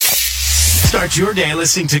Start your day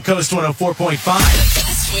listening to Coast 104.5.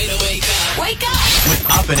 Best way to wake up. Wake up with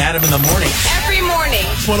Up and Adam in the morning. Every morning.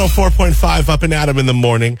 104.5 Up and Adam in the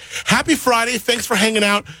morning. Happy Friday. Thanks for hanging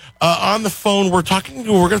out. On the phone, we're going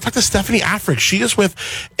to talk to Stephanie Africk. She is with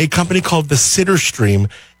a company called the Sitter Stream.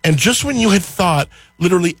 And just when you had thought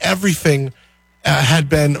literally everything had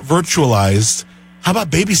been virtualized, how about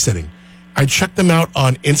babysitting? I checked them out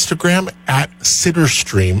on Instagram at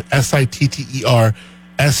Sitterstream, SITTERSTREAM.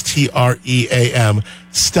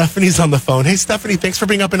 Stephanie's on the phone. Hey, Stephanie, thanks for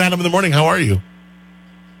being Up and Adam in the morning. How are you?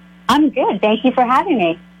 I'm good. Thank you for having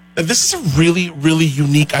me. Now, this is a really, really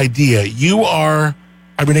unique idea. You are,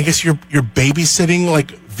 I guess you're babysitting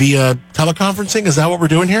like via teleconferencing. Is that what we're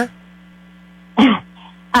doing here?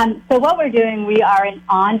 So what we're doing, we are an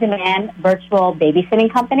on-demand virtual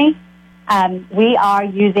babysitting company. We are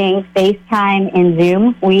using FaceTime and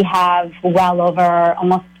Zoom. We have well over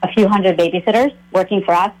almost a few hundred babysitters working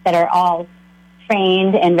for us that are all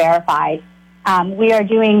trained and verified. We are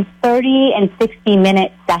doing 30 and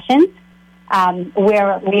 60-minute sessions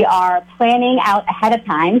where we are planning out ahead of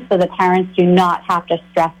time so the parents do not have to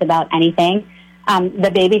stress about anything. The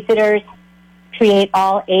babysitters create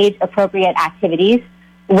all age-appropriate activities,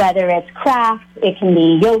 whether it's craft, it can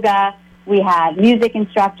be yoga. We have music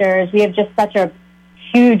instructors. We have just such a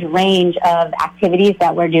huge range of activities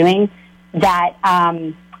that we're doing that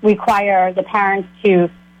require the parents to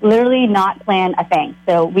literally not plan a thing.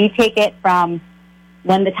 So we take it from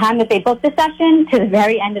when the time that they book the session to the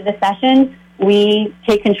very end of the session. We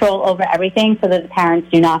take control over everything so that the parents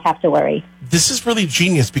do not have to worry. This is really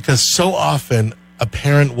genius because so often a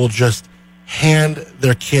parent will just hand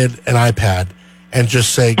their kid an iPad and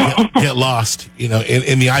just say, get lost, in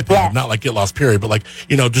the iPad. Yes. Not like get lost, period, but like,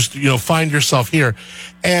 find yourself here.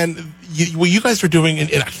 And what you guys are doing,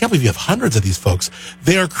 and I can't believe you have hundreds of these folks,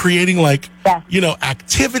 they are creating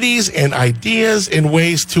activities and ideas and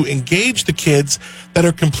ways to engage the kids that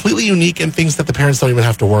are completely unique and things that the parents don't even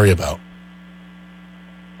have to worry about.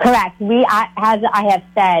 Correct. As I have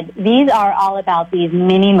said, these are all about these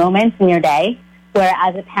mini moments in your day where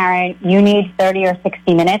as a parent, you need 30 or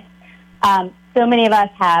 60 minutes. So many of us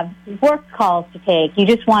have work calls to take. You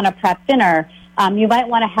just want to prep dinner. You might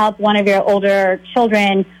want to help one of your older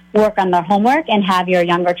children work on their homework and have your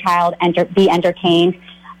younger child be entertained.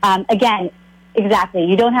 Again, exactly.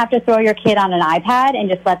 You don't have to throw your kid on an iPad and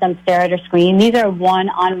just let them stare at a screen. These are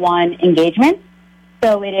one-on-one engagements.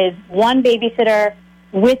 So it is one babysitter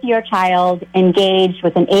with your child engaged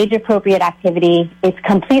with an age-appropriate activity. It's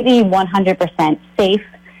completely 100% safe.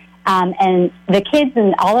 And the kids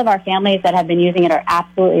and all of our families that have been using it are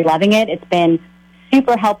absolutely loving it. It's been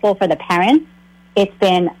super helpful for the parents. It's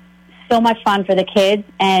been so much fun for the kids.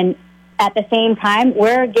 And at the same time,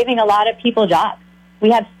 we're giving a lot of people jobs.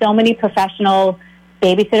 We have so many professional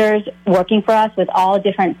babysitters working for us with all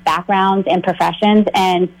different backgrounds and professions.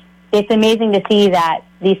 And it's amazing to see that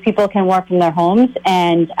these people can work from their homes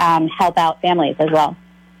and help out families as well.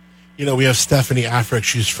 We have Stephanie Africk.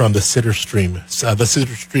 She's from the Sitter Stream.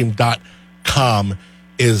 Thesitterstream.com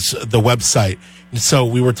is the website. And so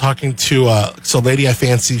we were talking to Lady I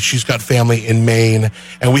Fancy. She's got family in Maine.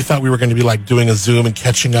 And we thought we were going to be like doing a Zoom and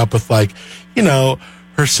catching up with her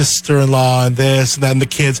sister-in-law and this and then the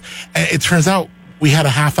kids. And it turns out we had a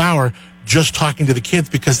half hour just talking to the kids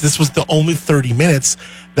because this was the only 30 minutes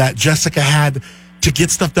that Jessica had to get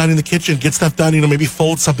stuff done in the kitchen, get stuff done, maybe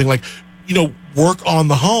fold something work on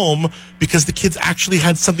the home because the kids actually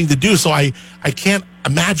had something to do. So I can't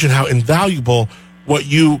imagine how invaluable what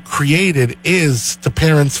you created is to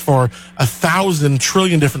parents for 1,000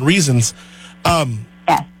 trillion different reasons.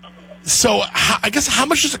 Yes. So I guess how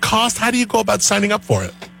much does it cost? How do you go about signing up for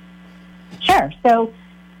it? Sure. So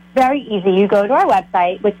very easy. You go to our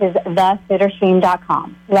website, which is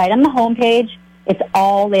thesitterstream.com. Right on the homepage, it's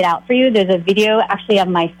all laid out for you. There's a video actually of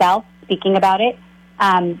myself speaking about it.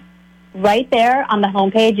 Right there on the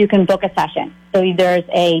homepage, you can book a session. So there's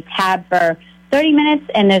a tab for 30 minutes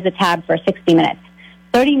and there's a tab for 60 minutes.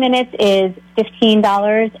 30 minutes is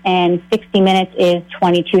 $15 and 60 minutes is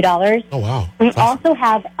 $22. Oh, wow. We also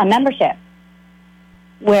have a membership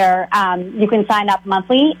where you can sign up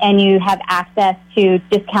monthly and you have access to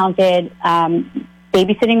discounted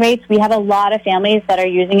babysitting rates. We have a lot of families that are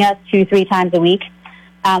using us 2-3 times a week.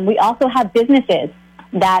 We also have businesses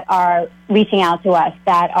that are reaching out to us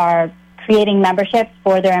that are creating memberships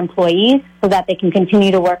for their employees so that they can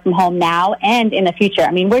continue to work from home now and in the future.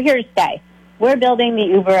 We're here to stay. We're building the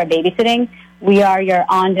Uber of babysitting. We are your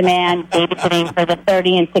on-demand babysitting for the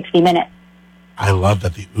 30 and 60 minutes. I love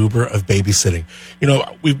that, the Uber of babysitting. You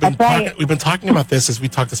know, we've been talking about this as we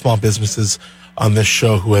talk to small businesses on this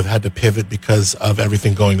show who have had to pivot because of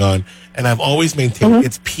everything going on. And I've always maintained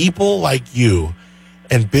it's people like you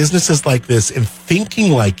and businesses like this and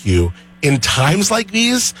thinking like you in times like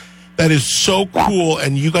these that is so cool.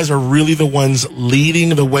 And you guys are really the ones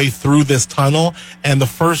leading the way through this tunnel. And the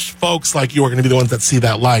first folks like you are going to be the ones that see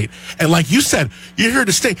that light. And like you said, you're here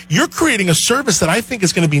to stay. You're creating a service that I think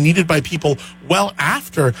is going to be needed by people well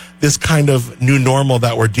after this kind of new normal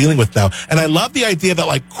that we're dealing with now. And I love the idea that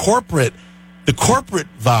like the corporate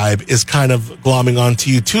vibe is kind of glomming onto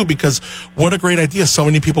you too, because what a great idea. So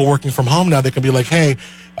many people working from home now, they can be like, hey,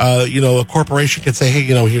 a corporation could say, hey,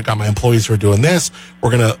 here got my employees who are doing this.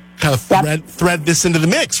 We're going to kind of thread this into the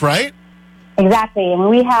mix, right? Exactly. And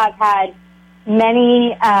we have had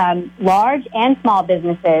many large and small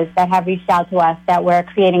businesses that have reached out to us that we're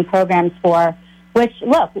creating programs for, which,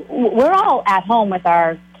 look, we're all at home with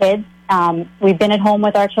our kids. We've been at home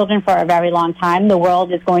with our children for a very long time. The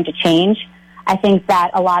world is going to change. I think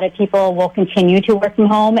that a lot of people will continue to work from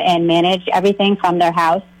home and manage everything from their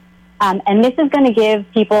house. And this is going to give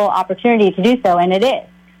people opportunity to do so, and it is.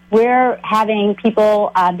 We're having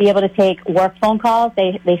people be able to take work phone calls.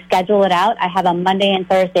 They schedule it out. I have a Monday and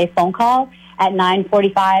Thursday phone call at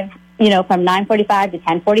 9:45, from 9:45 to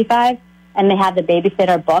 10:45, and they have the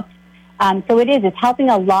babysitter booked. So it's helping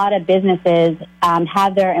a lot of businesses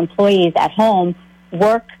have their employees at home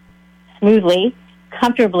work smoothly,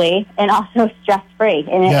 comfortably, and also stress-free.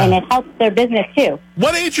 And it helps their business, too.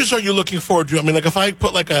 What ages are you looking forward to? I mean, like, if I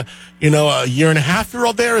put, like, a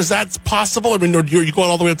year-and-a-half-year-old there, is that possible? I mean, are you going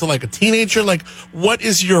all the way up to, like, a teenager? Like, what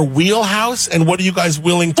is your wheelhouse, and what are you guys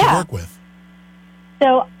willing to work with?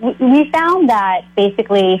 So we found that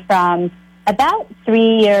basically from about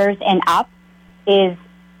 3 years and up is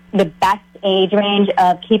the best age range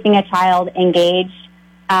of keeping a child engaged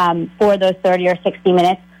for those 30 or 60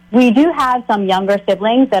 minutes. We do have some younger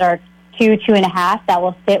siblings that are 2.5, that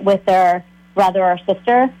will sit with their brother or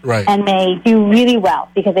sister, right. And they do really well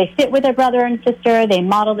because they sit with their brother and sister, they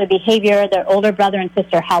model their behavior, their older brother and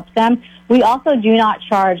sister helps them. We also do not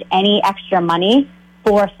charge any extra money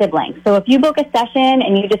for siblings. So if you book a session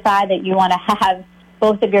and you decide that you want to have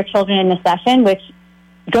both of your children in the session, which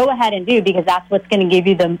go ahead and do, because that's what's going to give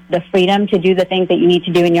you the freedom to do the things that you need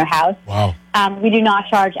to do in your house. Wow. We do not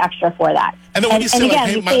charge extra for that. And then when you say,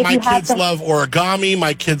 like, hey, my kids love origami,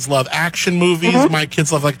 my kids love action movies, my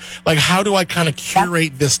kids love, like how do I kind of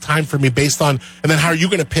curate this time for me based on, and then how are you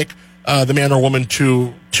going to pick the man or woman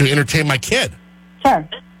to entertain my kid? Sure.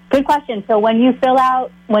 Good question. So when you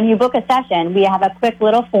book a session, we have a quick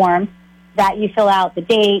little form that you fill out the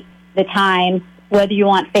date, the time, whether you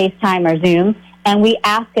want FaceTime or Zoom. And we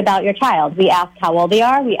ask about your child. We ask how old they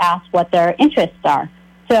are. We ask what their interests are.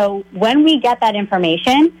 So when we get that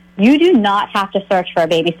information, you do not have to search for a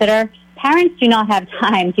babysitter. Parents do not have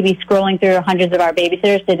time to be scrolling through hundreds of our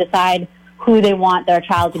babysitters to decide who they want their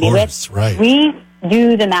child to be with. Right. We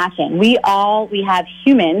do the matching. We have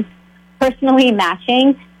humans personally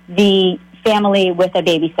matching the family with a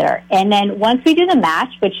babysitter. And then once we do the match,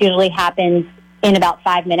 which usually happens in about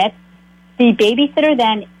 5 minutes, the babysitter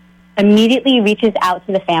then immediately reaches out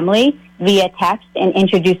to the family via text and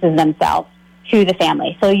introduces themselves to the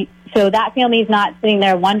family. So that family is not sitting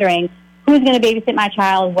there wondering, who's going to babysit my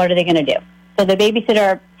child? What are they going to do? So the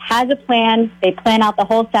babysitter has a plan. They plan out the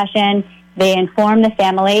whole session. They inform the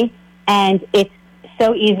family. And it's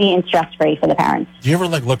so easy and stress-free for the parents. Do you ever,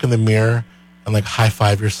 like, look in the mirror and, like,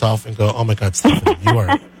 high-five yourself and go, oh, my God, Stephanie,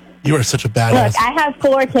 you are such a badass. Look, I have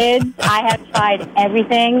 4 kids. I have tried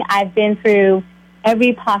everything. I've been through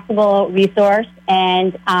every possible resource.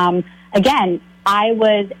 And, again, I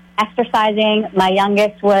was exercising.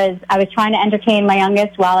 I was trying to entertain my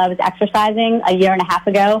youngest while I was exercising a year and a half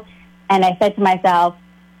ago. And I said to myself,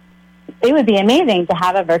 it would be amazing to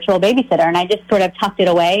have a virtual babysitter. And I just sort of tucked it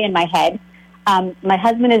away in my head. My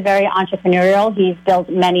husband is very entrepreneurial. He's built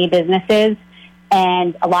many businesses,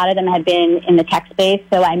 and a lot of them have been in the tech space.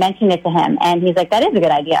 So I mentioned it to him, and he's like, that is a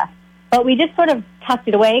good idea. But we just sort of tucked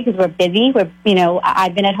it away because we're busy.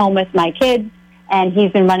 I've been at home with my kids, and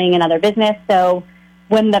he's been running another business. So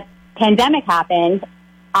when the pandemic happened,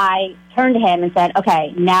 I turned to him and said,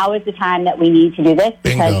 okay, now is the time that we need to do this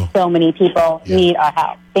because so many people need our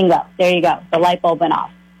help. Bingo. There you go. The light bulb went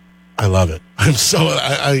off. I love it.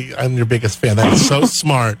 I'm your biggest fan. That is so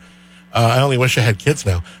smart. I only wish I had kids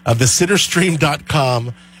now.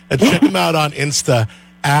 TheSitterStream.com, and check them out on Insta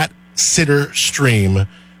at SitterStream.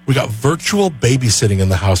 We got virtual babysitting in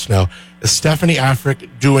the house now. Stephanie Afric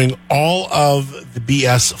doing all of the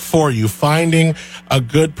BS for you, finding a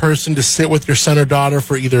good person to sit with your son or daughter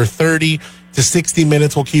for either 30, to 60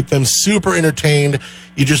 minutes will keep them super entertained.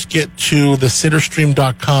 You just get to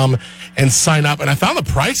thesitterstream.com and sign up. And I found the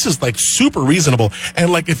prices like super reasonable.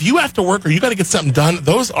 And like if you have to work or you got to get something done,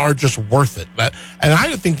 those are just worth it. And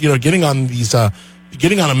I think, getting on these,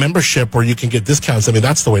 getting on a membership where you can get discounts, I mean,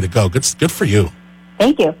 that's the way to go. Good for you.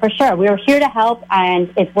 Thank you, for sure. We're here to help,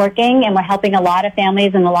 and it's working, and we're helping a lot of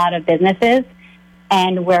families and a lot of businesses,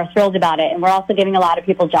 and we're thrilled about it. And we're also giving a lot of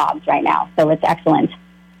people jobs right now, so it's excellent.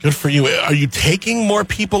 Good for you. Are you taking more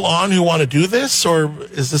people on who want to do this, or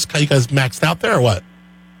is this you guys maxed out there, or what?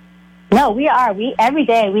 No, we are. Every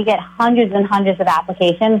day we get hundreds and hundreds of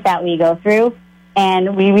applications that we go through,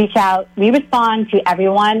 and we reach out. We respond to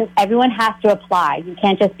everyone. Everyone has to apply. You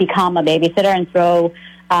can't just become a babysitter and throw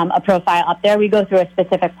a profile up there. We go through a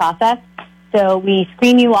specific process. So we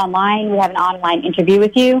screen you online. We have an online interview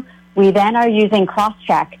with you. We then are using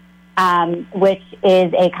Crosscheck, which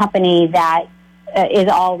is a company that is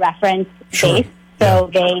all reference-based. Sure. So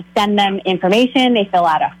they send them information. They fill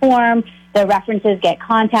out a form. The references get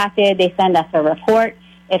contacted. They send us a report.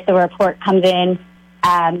 If the report comes in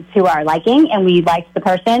to our liking and we like the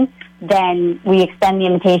person, then we extend the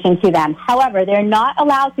invitation to them. However, they're not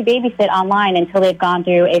allowed to babysit online until they've gone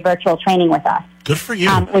through a virtual training with us. Good for you.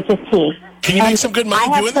 Which is key. Can you make some good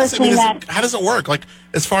money doing this? I mean, how does it work? Like,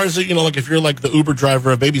 as far as, like if you're like the Uber driver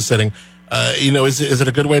of babysitting, is it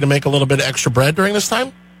a good way to make a little bit of extra bread during this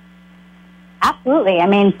time? Absolutely. I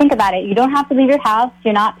mean, think about it. You don't have to leave your house.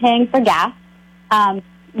 You're not paying for gas.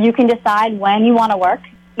 You can decide when you want to work,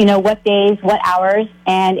 what days, what hours,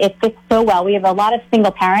 and it fits so well. We have a lot of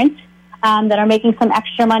single parents that are making some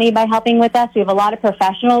extra money by helping with us. We have a lot of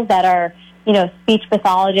professionals that are, speech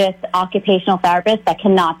pathologists, occupational therapists that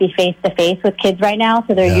cannot be face-to-face with kids right now,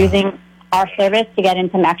 so they're using our service to get in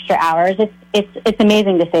some extra hours. It's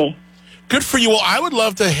amazing to see. Good for you. Well, I would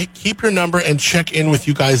love to keep your number and check in with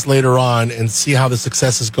you guys later on and see how the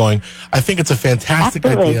success is going. I think it's a fantastic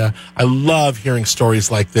idea. I love hearing stories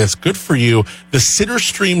like this. Good for you.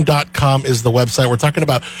 Thesitterstream.com is the website. We're talking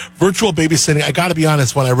about virtual babysitting. I got to be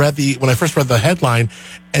honest, when I first read the headline,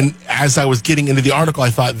 and as I was getting into the article, I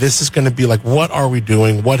thought this is going to be like, what are we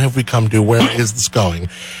doing? What have we come to? Where is this going?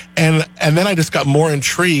 And then I just got more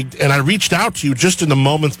intrigued, and I reached out to you just in the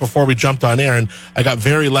moments before we jumped on air, and I got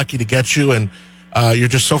very lucky to get you, and you're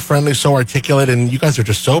just so friendly, so articulate, and you guys are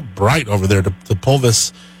just so bright over there to pull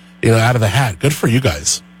this, out of the hat. Good for you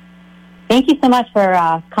guys. Thank you so much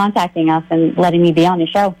for contacting us and letting me be on your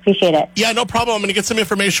show. Appreciate it. Yeah, no problem. I'm going to get some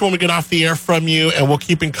information when we get off the air from you, and we'll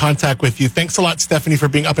keep in contact with you. Thanks a lot, Stephanie, for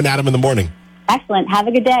being up and at 'em in the morning. Excellent. Have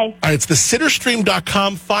a good day. All right, it's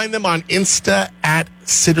thesitterstream.com. Find them on Insta at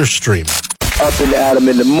Sitterstream. Up and at 'em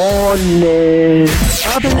in the morning.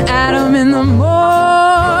 Up and at 'em in the morning.